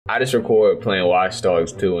I just recorded playing Watch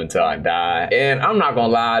Dogs 2 until I die. And I'm not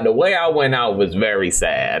gonna lie, the way I went out was very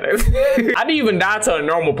sad. I didn't even die to a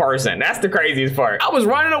normal person. That's the craziest part. I was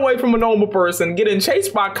running away from a normal person, getting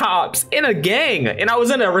chased by cops in a gang, and I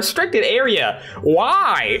was in a restricted area.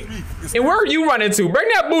 Why? And where are you running to? Bring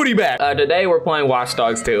that booty back. Today we're playing Watch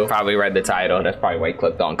Dogs 2. Probably read the title. That's probably why he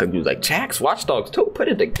clicked on, because he was like, Jaxx, Watch Dogs 2, put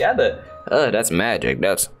it together. That's magic.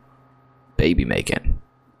 That's baby making.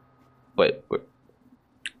 Wait.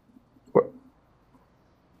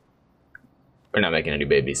 We're not making any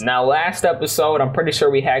babies. Now, last episode, I'm pretty sure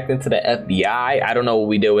we hacked into the FBI. I don't know what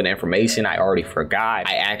we did with the information. I already forgot.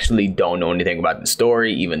 I actually don't know anything about the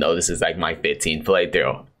story, even though this is like my 15th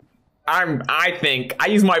playthrough. I think I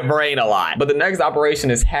use my brain a lot. But the next operation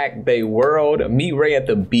is Hack They World. Meet Ray at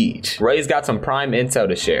the beach. Ray's got some prime intel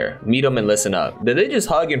to share. Meet him and listen up. Did they just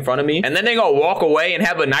hug in front of me? And then they gonna walk away and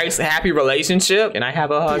have a nice, happy relationship? Can I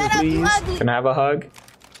have a hug, please? Can I have a hug?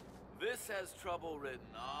 This has trouble written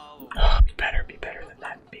all over. Oh, be better than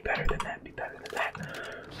that. Be better than that. Be better than that.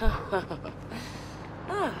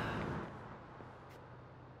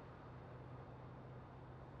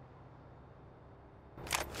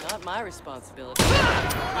 Not my responsibility.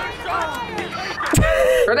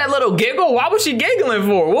 Or that little giggle? Why was she giggling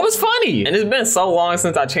for? What was funny? And it's been so long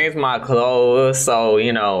since I changed my clothes, so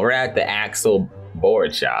you know, we're at the Axel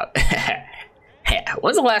board shop.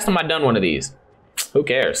 When's the last time I done one of these? Who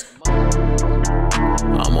cares?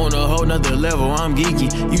 I'm on a whole nother level, I'm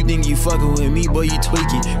geeky. You think you fucking with me, boy, you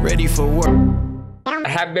tweaking. Ready for work. I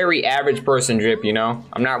have very average person drip, you know?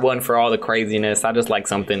 I'm not one for all the craziness. I just like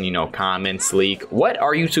something, you know, common, sleek. What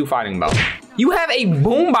are you two fighting about? You have a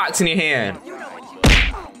boombox in your hand.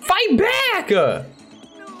 Fight back!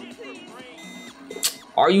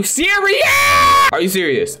 Are you serious? Are you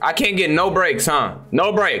serious? I can't get no breaks, huh?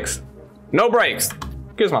 No breaks. No breaks.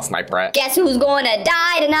 Here's my sniper at. Guess who's going to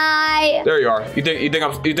die tonight? There you are. You think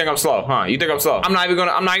I'm slow, huh? You think I'm slow? I'm not even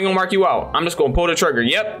gonna mark you out. I'm just gonna pull the trigger.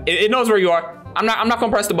 Yep, it knows where you are. I'm not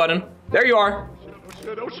gonna press the button. There you are.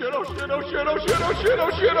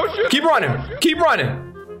 Keep running. Keep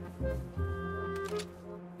running.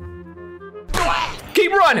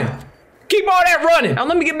 Keep running. Keep all that running. Now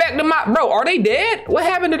let me get back to my bro. Are they dead? What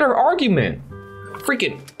happened to their argument?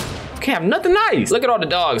 Freaking can't have nothing nice. Look at all the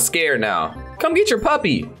dogs scared now. Come get your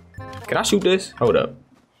puppy. Can I shoot this? Hold up.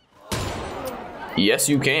 Yes,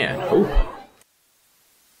 you can. Ooh.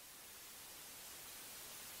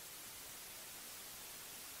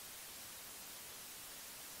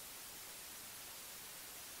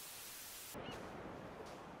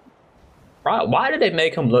 Why did they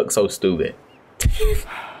make him look so stupid?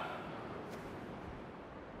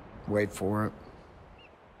 Wait for it.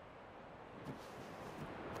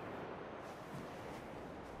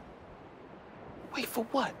 Wait for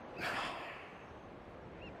what?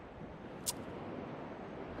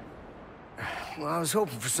 Well, I was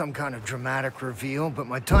hoping for some kind of dramatic reveal, but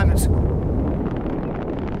my time is...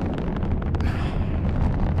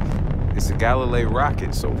 It's a Galilei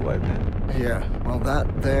rocket, so what, man? Yeah, well,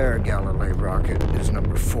 that there Galilei rocket is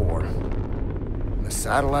number 4. And the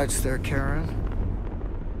satellites they're carrying,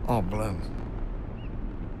 all Bloom.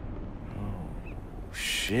 Oh,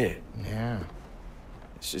 shit. Yeah.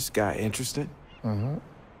 It's just got interesting. Mm-hmm.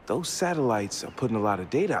 Those satellites are putting a lot of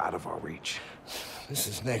data out of our reach. This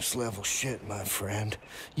is next level shit, my friend.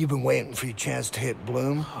 You've been waiting for your chance to hit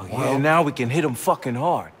Bloom. Oh, yeah, now we can hit them fucking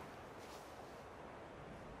hard.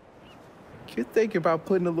 You're thinking about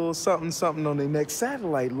putting a little something on the next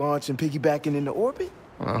satellite launch and piggybacking into orbit?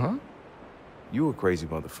 Uh-huh. You a crazy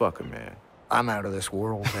motherfucker, man. I'm out of this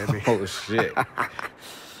world, baby. Oh, shit.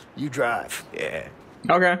 You drive. Yeah.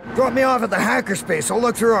 Okay. Drop me off at the hackerspace. I'll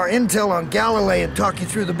look through our intel on Galilei and talk you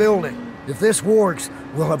through the building. If this works,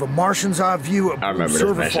 we'll have a Martian's eye view of Bloom's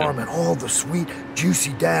server farm and all the sweet,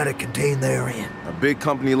 juicy data contained therein. A big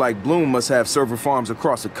company like Bloom must have server farms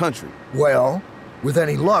across the country. Well, with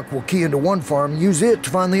any luck, we'll key into one farm and use it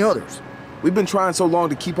to find the others. We've been trying so long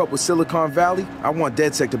to keep up with Silicon Valley. I want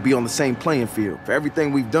DedSec to be on the same playing field. For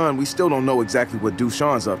everything we've done, we still don't know exactly what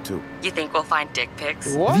Dushan's up to. You think we'll find dick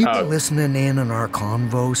pics? What? Have you been listening in on our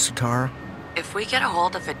convo, Satara? If we get a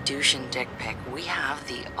hold of a douche dick pic, we have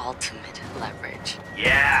the ultimate leverage.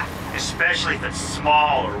 Yeah, especially if it's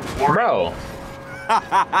small or warm. Bro.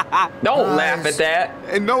 Don't laugh at that.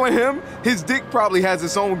 And knowing him, his dick probably has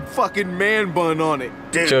its own fucking man bun on it.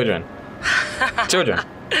 Dude. Children. Children.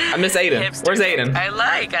 I miss Aiden. Hipster Where's dick. Aiden? I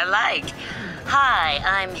like. Hi,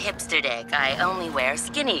 I'm Hipster Dick. I only wear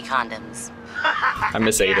skinny condoms. I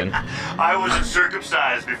miss Aiden. I wasn't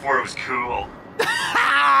circumcised before it was cool.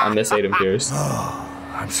 I miss Aiden Pierce.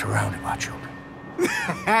 Oh, I'm surrounded by children.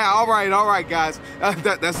 All right, guys.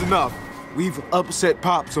 That's enough. We've upset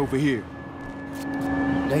Pops over here.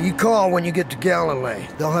 Now you call when you get to Galilee.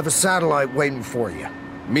 They'll have a satellite waiting for you.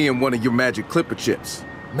 Me and one of your magic clipper chips.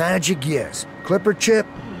 Magic, yes. Clipper chip?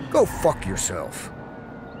 Go fuck yourself.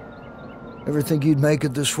 Ever think you'd make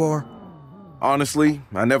it this far? Honestly,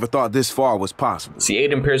 I never thought this far was possible. See,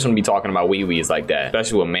 Aiden Pearson would be talking about wee-wees like that,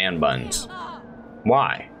 especially with man buns.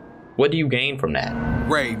 Why? What do you gain from that?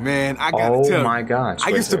 Ray, man, I gotta tell you. Oh my gosh. I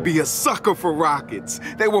used to be a sucker for rockets.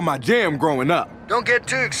 They were my jam growing up. Don't get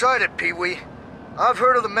too excited, Pee-wee. I've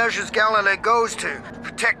heard of the measures Galilee goes to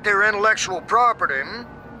protect their intellectual property,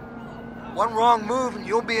 One wrong move and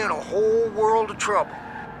you'll be in a whole world of trouble.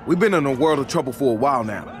 We've been in a world of trouble for a while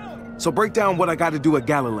now. So break down what I gotta do at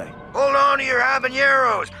Galilee. Hold on to your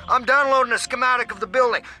habaneros. I'm downloading a schematic of the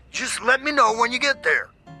building. Just let me know when you get there.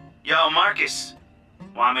 Yo, Marcus.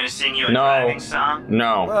 Want me to sing you a driving song?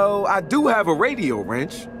 No. Well, I do have a radio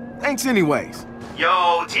wrench. Thanks anyways.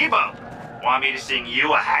 Yo, Tebow. Want me to sing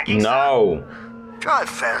you a hacking song? No. Drive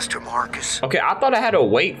faster, Marcus. Okay, I thought I had to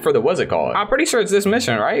wait for the, what's it called? I'm pretty sure it's this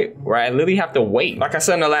mission, right? Where I literally have to wait. Like I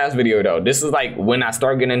said in the last video though, this is like when I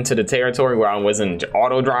start getting into the territory where I was in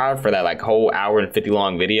auto drive for that like whole hour and 50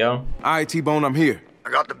 long video. All right, T-Bone, I'm here.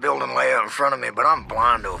 I got the building layout in front of me, but I'm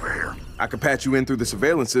blind over here. I can patch you in through the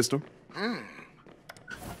surveillance system.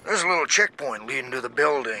 There's a little checkpoint leading to the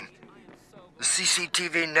building. The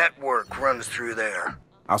CCTV network runs through there.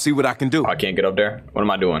 I'll see what I can do. Oh, I can't get up there. What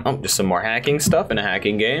am I doing? Oh, just some more hacking stuff in a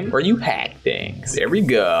hacking game where you hack things. There we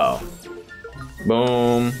go.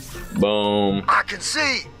 Boom, boom. I can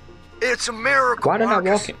see. It's a miracle, Why did Marcus.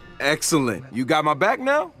 I walk in? Excellent. You got my back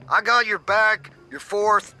now? I got your back, your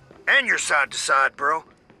fourth, and your side to side, bro.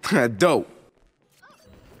 Dope.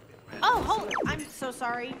 Oh, hold on. I'm so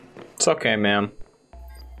sorry. It's okay, ma'am.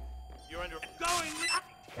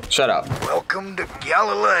 Shut up. Welcome to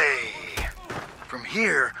Galilee. From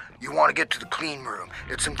here, you want to get to the clean room.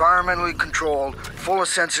 It's environmentally controlled, full of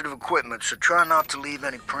sensitive equipment, so try not to leave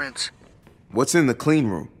any prints. What's in the clean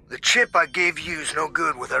room? The chip I gave you is no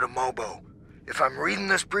good without a mobo. If I'm reading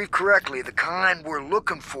this brief correctly, the kind we're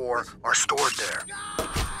looking for are stored there.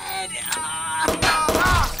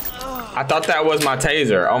 I thought that was my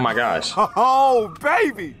taser. Oh my gosh. Oh,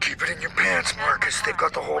 baby! Keep it in your pants, Marcus. They've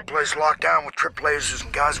got the whole place locked down with trip lasers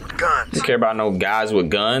and guys with guns. You care about no guys with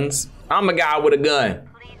guns? I'm a guy with a gun.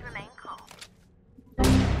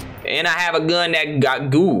 And I have a gun that got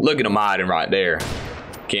goo. Look at him hiding right there.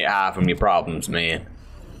 Can't hide from your problems, man.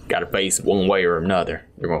 Gotta face it one way or another.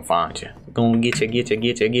 They're gonna find you. They're gonna get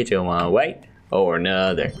you one way or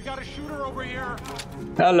another. We got a shooter over here.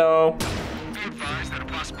 Hello.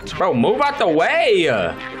 Bro, move out the way.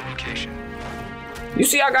 You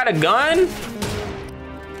see I got a gun?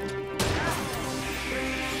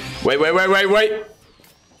 Wait.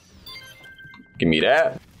 Give me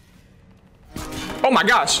that. Oh my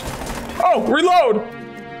gosh. Oh, reload.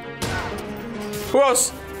 Who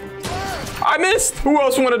else? I missed. Who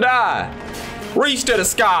else want to die? Reach to the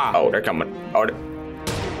sky. Oh, they're coming. Oh,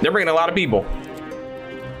 they're bringing a lot of people.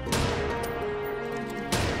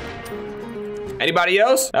 Anybody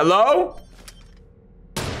else? Hello?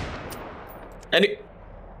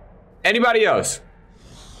 Anybody else?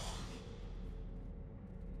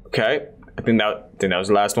 Okay, I think that was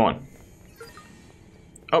the last one.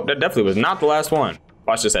 Oh, that definitely was not the last one.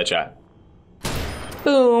 Watch this headshot.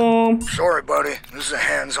 Boom. Sorry, buddy. This is a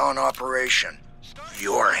hands-on operation.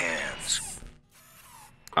 Your hands.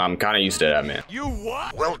 I'm kind of used to that, man. You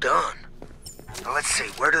what? Well done. Now let's see,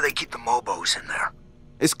 where do they keep the mobos in there?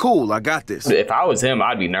 It's cool, I got this. If I was him,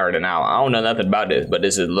 I'd be nerding out. I don't know nothing about this, but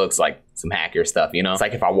this just looks like some hacker stuff, you know? It's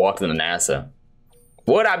like if I walked into NASA.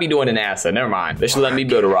 What would I be doing in NASA? Never mind. They should let me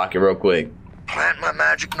build a rocket real quick. Plant my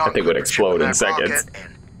magic I think it would explode in seconds.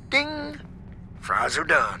 And ding! Fries are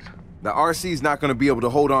done. The RC's not gonna be able to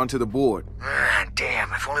hold on to the board.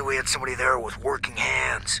 Damn, if only we had somebody there with working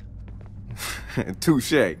hands.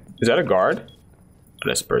 Touche. Is that a guard? Oh,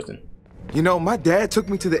 that's a person. You know, my dad took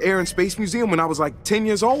me to the Air and Space Museum when I was like 10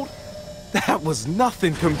 years old. That was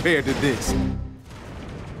nothing compared to this.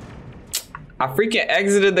 I freaking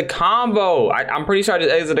exited the combo. I'm pretty sure I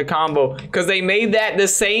just exited the combo because they made that the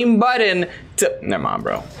same button to... Never mind,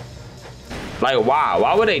 bro. Like, wow,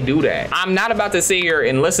 why would they do that? I'm not about to sit here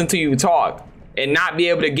and listen to you talk and not be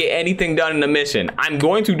able to get anything done in the mission. I'm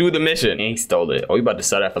going to do the mission. And he stole it. Oh, you about to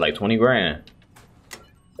sell that for like 20 grand.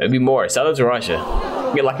 Maybe more. Sell it to Russia.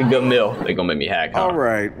 Get like a good meal. They gonna make me hack, huh? All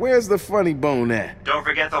right, where's the funny bone at? Don't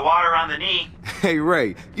forget the water on the knee. Hey,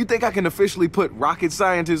 Ray, you think I can officially put rocket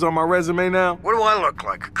scientist on my resume now? What do I look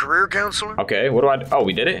like, a career counselor? Okay, what do I do? Oh,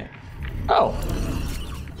 we did it? Oh.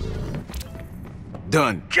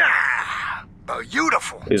 Done. Yeah!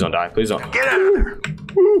 Beautiful. Please don't die. Please don't. Get out of there.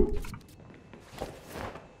 Woo.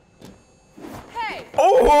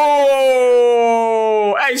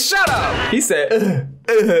 Oh! Hey, shut up! He said,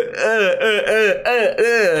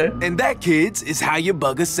 And that, kids, is how you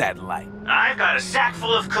bug a satellite. I've got a sack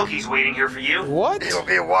full of cookies waiting here for you. What? It'll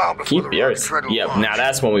be a while before Keep the yours. rockets ready to Yep, launch. now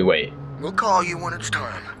that's when we wait. We'll call you when it's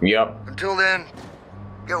time. Yep. Until then,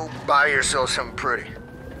 go buy yourself something pretty.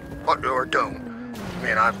 Or don't. I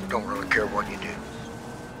mean, I don't really care what you do.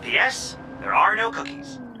 P.S. There are no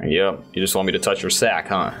cookies. Yep. You just want me to touch your sack,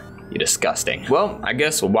 huh? You're disgusting. Well, I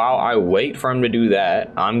guess while I wait for him to do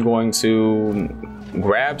that, I'm going to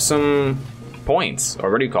grab some points, or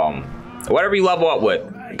what do you call them? Whatever you level up with.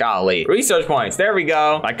 Golly. Research points. There we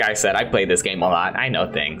go. Like I said, I played this game a lot. I know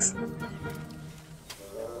things.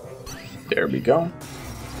 There we go.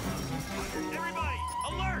 Everybody,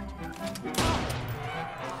 alert!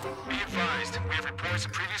 Be advised, we have reports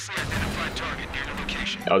of previously identified target near the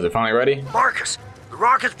location. Oh, is it finally ready? Marcus, the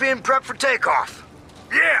rocket's being prepped for takeoff.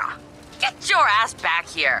 Yeah! Get your ass back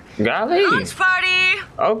here. Golly. Launch party.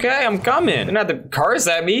 Okay, I'm coming. You're not to curse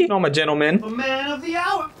at me. I'm a gentleman. The man of the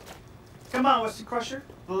hour. Come on, Westy Crusher.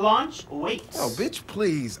 The launch waits. Oh, bitch,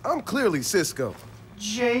 please. I'm clearly Cisco.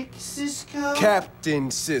 Jake Cisco. Captain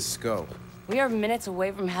Cisco. We are minutes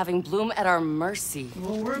away from having Bloom at our mercy.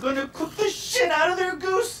 Well, we're gonna cook the shit out of their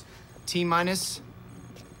goose. T-minus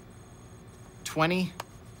 20,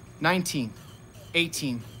 19,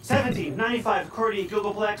 18. 17, 95, Cordy,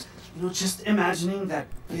 Googleplex. You know, just imagining that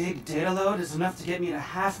big data load is enough to get me to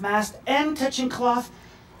half-mast and touching cloth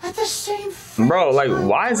at the same time. Bro, like,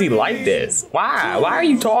 why is he like this? Why? Why are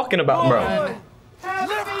you talking about, bro?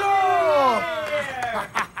 Lift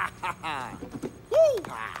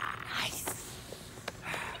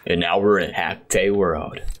And now we're in Hackday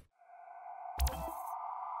World.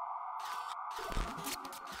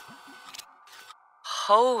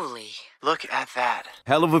 Holy. Look at that.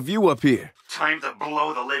 Hell of a view up here. Time to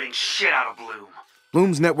blow the living shit out of Bloom.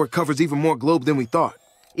 Bloom's network covers even more globe than we thought.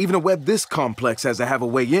 Even a web this complex has to have a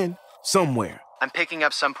way in, somewhere. I'm picking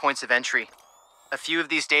up some points of entry. A few of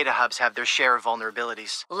these data hubs have their share of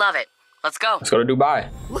vulnerabilities. Love it. Let's go. Let's go to Dubai.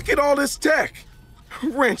 Look at all this tech.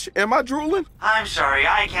 Wrench, am I drooling? I'm sorry,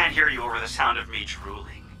 I can't hear you over the sound of me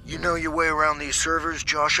drooling. You know your way around these servers,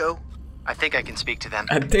 Josho? I think I can speak to them.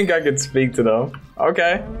 I think I could speak to them.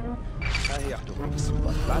 Okay.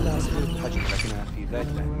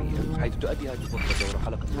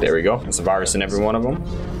 There we go. There's a virus in every one of them.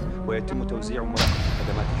 ويتم توزيع مراقبة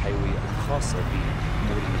الخدمات الحيوية الخاصة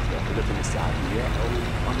بمدن مثل أنظمة السعادية أو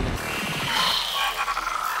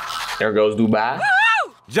There goes Dubai.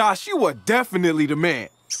 Josh, you are definitely the man.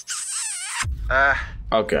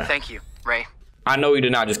 Okay. Thank you, Ray. I know you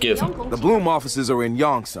did not just give some. The Bloom offices are in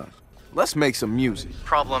Yongsan. Let's make some music.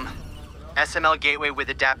 Problem. SML gateway with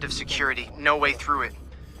adaptive security. No way through it.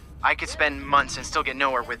 I could spend months and still get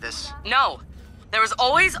nowhere with this. No. There is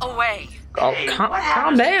always a way. Oh, Hey, calm what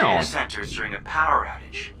happens to down. data centers during a power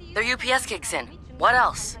outage? Their UPS kicks in. What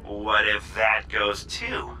else? What if that goes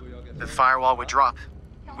too? The firewall would drop.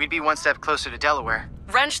 We'd be one step closer to Delaware.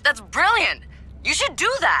 Wrench, that's brilliant. You should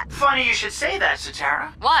do that. Funny you should say that,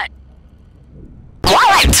 Satara. What?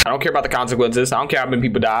 I don't care about the consequences. I don't care how many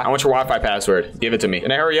people die. I want your Wi-Fi password. Give it to me.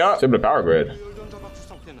 And hurry up. Save the power grid.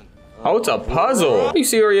 Oh, it's a puzzle. Are you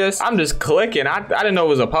serious? I'm just clicking. I didn't know it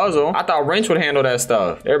was a puzzle. I thought Wrench would handle that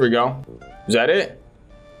stuff. There we go. Is that it?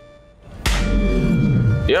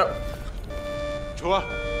 Yep. 좋아.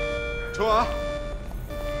 좋아.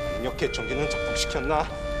 강력해 전기는 작동시켰나?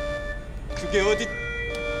 그게 어디?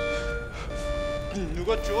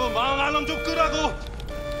 누가 줘 망한 놈 좀 끄라고.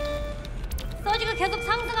 서지가 계속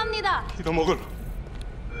상승합니다. 빌어먹을.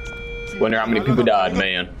 Wonder how many people died,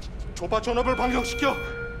 man. 조바 전압을 방정시켜.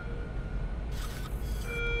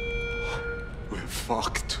 We're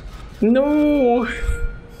fucked. No.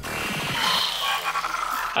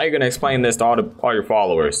 How you gonna explain this to all your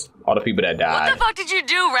followers, all the people that What died? the fuck did you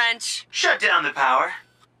do, Wrench? Shut down the power.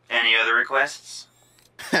 Any other requests?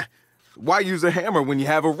 Why use a hammer when you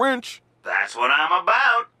have a wrench? That's what I'm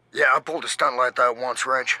about. Yeah, I pulled a stunt like that once,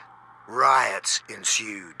 Wrench. Riots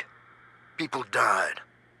ensued. People died.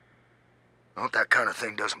 I hope that kind of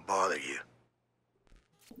thing doesn't bother you.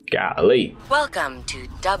 Golly. Welcome to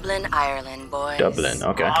Dublin, Ireland, boys. Dublin,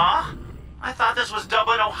 okay. Huh? I thought this was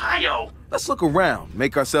Dublin, Ohio. Let's look around,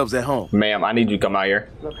 make ourselves at home. Ma'am, I need you to come out here.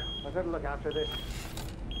 Look, I've got to look after this.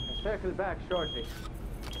 I'll circle back shortly.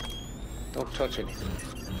 Don't touch anything.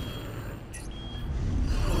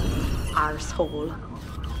 Arsehole.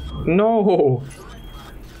 No.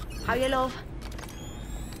 How you love?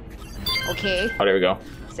 Okay. Oh, there we go.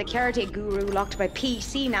 Security guru locked by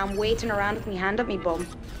PC. Now I'm waiting around with me hand up me bum.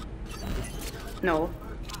 No.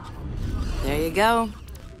 There you go.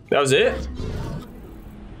 That was it?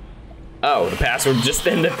 Oh, the password just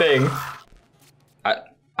in the thing. I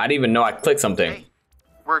didn't even know I clicked something. Hey,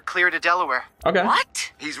 we're clear to Delaware. Okay.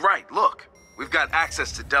 What? He's right. Look, we've got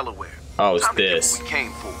access to Delaware. Oh, it's Time to get this. what we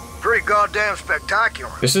came for. Pretty goddamn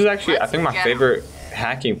spectacular. This is actually, I think, my favorite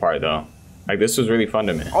hacking part, though. Like, this was really fun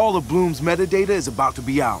to me. All of Bloom's metadata is about to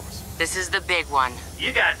be ours. This is the big one.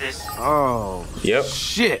 You got this. Oh, yep.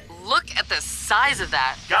 Shit. Look at the size of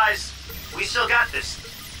that. Guys, we still got this,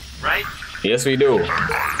 right? Yes, we do.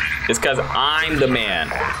 It's because I'm the man.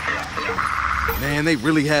 Man, they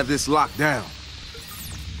really have this locked down.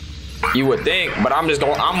 You would think, but I'm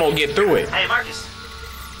gonna get through it. Hey, Marcus,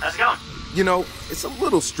 how's it going? You know, it's a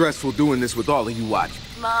little stressful doing this with all of you watching.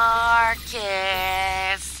 Marcus.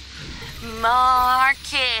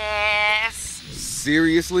 Marcus.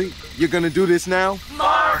 Seriously? You're gonna do this now?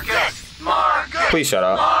 Marcus! Marcus! Please shut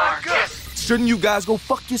up. Marcus! Shouldn't you guys go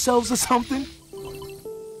fuck yourselves or something?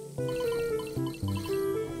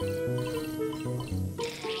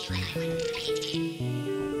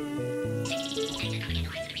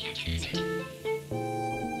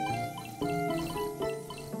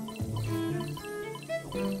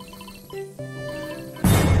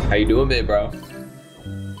 How you doing, big bro?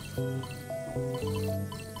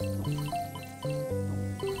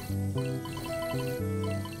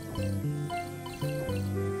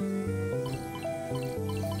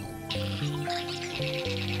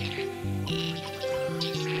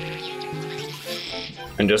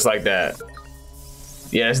 And just like that.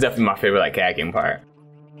 Yeah, that's definitely my favorite, like, hacking part.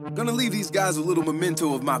 Gonna leave these guys a little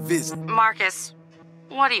memento of my visit. Marcus,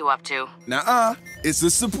 what are you up to? Nuh-uh, it's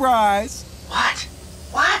a surprise. What?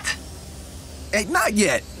 What? Hey, not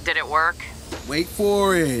yet. Did it work? Wait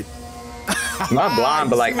for it. I'm not blind,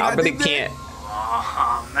 but like, I really can't.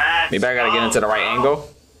 Oh, man. Maybe I gotta get into the right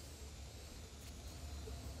angle.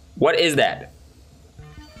 What is that?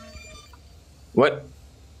 What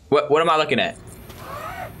am I looking at?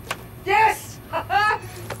 Yes!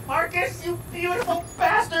 Marcus, you beautiful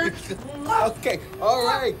bastard! Okay, all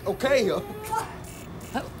right, okay.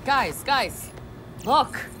 Guys,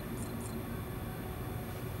 look.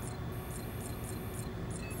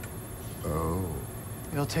 Oh.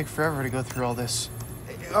 It'll take forever to go through all this.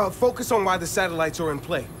 Focus on why the satellites are in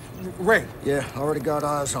play. Ray. Yeah, already got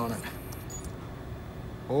eyes on it.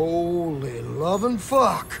 Holy lovin'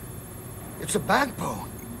 fuck. It's a backbone.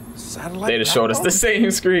 Satellite They just showed us the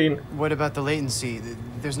same screen. What about the latency?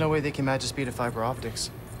 There's no way they can match the speed of fiber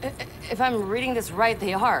optics. If I'm reading this right,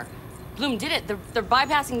 they are. Bloom did it. They're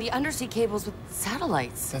bypassing the undersea cables with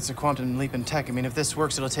satellites. That's a quantum leap in tech. I mean, if this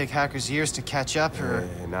works, it'll take hackers years to catch up, or...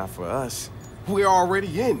 Not for us. We're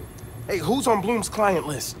already in. Hey, who's on Bloom's client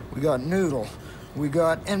list? We got Noodle. We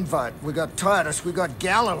got Invite. We got Titus. We got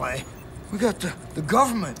Galilei. We got the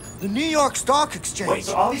government. The New York Stock Exchange. Wait,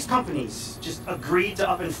 so all these companies just agreed to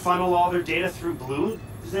up and funnel all their data through Bloom?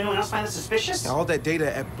 Does anyone else find that suspicious? All that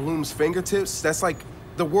data at Bloom's fingertips, that's like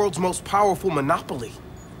the world's most powerful monopoly.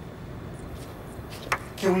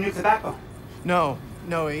 Can we nuke the backbone? No,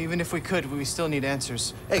 even if we could, we still need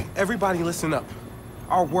answers. Hey, everybody listen up.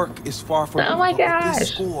 Our work is far from Oh my over, but gosh. this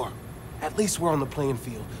score. At least we're on the playing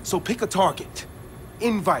field. So pick a target.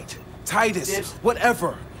 Invite, Titus, Dibs.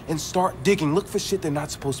 whatever, and start digging. Look for shit they're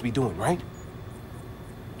not supposed to be doing, right?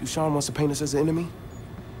 Dushan wants to paint us as an enemy?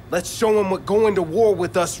 Let's show him what going to war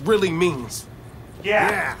with us really means.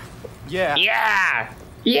 Yeah. Yeah!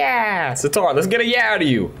 Satara, let's get a yeah out of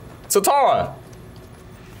you. Satara!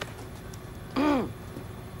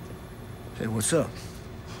 Hey, what's up?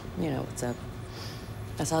 You know what's up.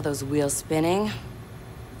 I saw those wheels spinning.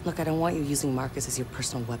 Look, I don't want you using Marcus as your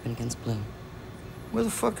personal weapon against Bloom. Where the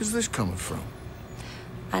fuck is this coming from?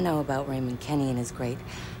 I know about Raymond Kenny and his great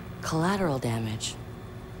collateral damage.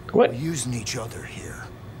 What? We're using each other here.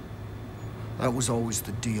 That was always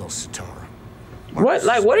the deal, Satara. What?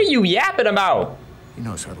 Like, what are you yapping about? He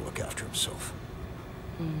knows how to look after himself.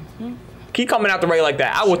 Keep coming out the way like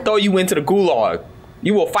that. I will throw you into the gulag.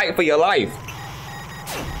 You will fight for your life.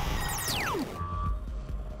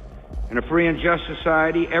 In a free and just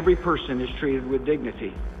society, every person is treated with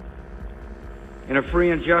dignity. In a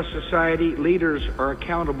free and just society, leaders are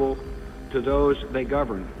accountable to those they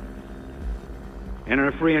govern. And in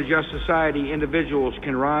a free and just society, individuals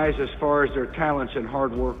can rise as far as their talents and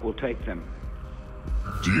hard work will take them.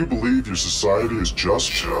 Do you believe your society is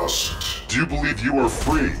just? Do you believe you are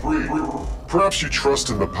free? Perhaps you trust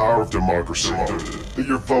in the power of democracy, that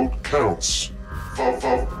your vote counts.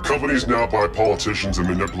 Companies now buy politicians and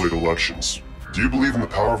manipulate elections. Do you believe in the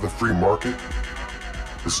power of the free market? Do you believe you are free? Perhaps you trust in the power of democracy, that your vote counts. Companies now buy politicians and manipulate elections. Do you believe in the power of the free market? Do you believe you are free? Perhaps you trust in the power of democracy, that your vote counts. Companies now buy politicians and manipulate elections. Do you believe in the power of the free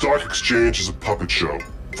market? The stock exchange is a puppet show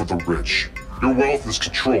for the rich. Your wealth is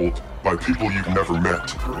controlled by people you've never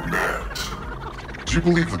met. Do you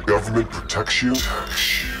believe the government protects you?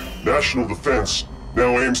 National Defense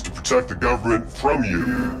now aims to protect the government from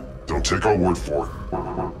you. Don't take our word for it.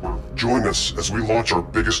 Join us as we launch our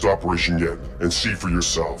biggest operation yet and see for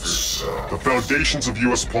yourselves. The foundations of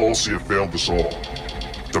US policy have failed us all.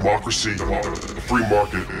 Democracy, free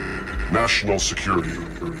market, national security.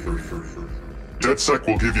 DedSec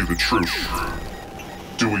will give you the truth.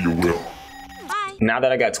 Do what you will. Now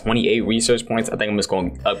that I got 28 research points, I think I'm just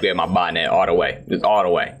going to upgrade my botnet all the way. Just all the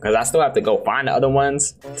way. Because I still have to go find the other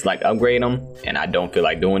ones to like upgrade them. And I don't feel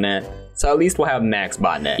like doing that. So at least we'll have max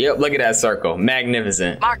botnet. Yep, look at that circle.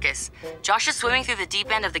 Magnificent. Marcus, Josh is swimming through the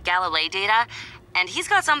deep end of the Galilei data, and he's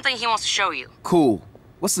got something he wants to show you. Cool.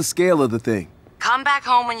 What's the scale of the thing? Come back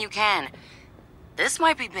home when you can. This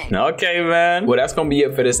might be big. Okay, man. Well, that's gonna be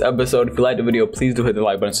it for this episode. If you liked the video, please do hit the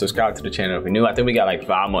like button, subscribe to the channel if you're new. I think we got like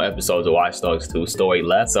 5 more episodes of Watch Dogs 2 story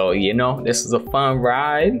left. So, you know, this is a fun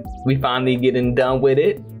ride. We finally getting done with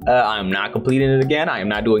it. I'm not completing it again. I am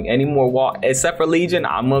not doing any more walk except for Legion.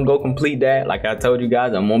 I'm gonna go complete that. Like I told you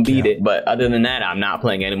guys, I'm gonna beat it. But other than that, I'm not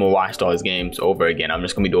playing any more Watch Dogs games over again. I'm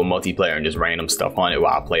just gonna be doing multiplayer and just random stuff on it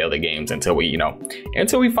while I play other games until we, you know,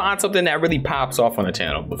 until we find something that really pops off on the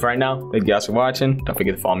channel. But for right now, thank you guys for watching. Don't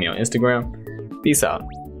forget to follow me on Instagram. Peace out.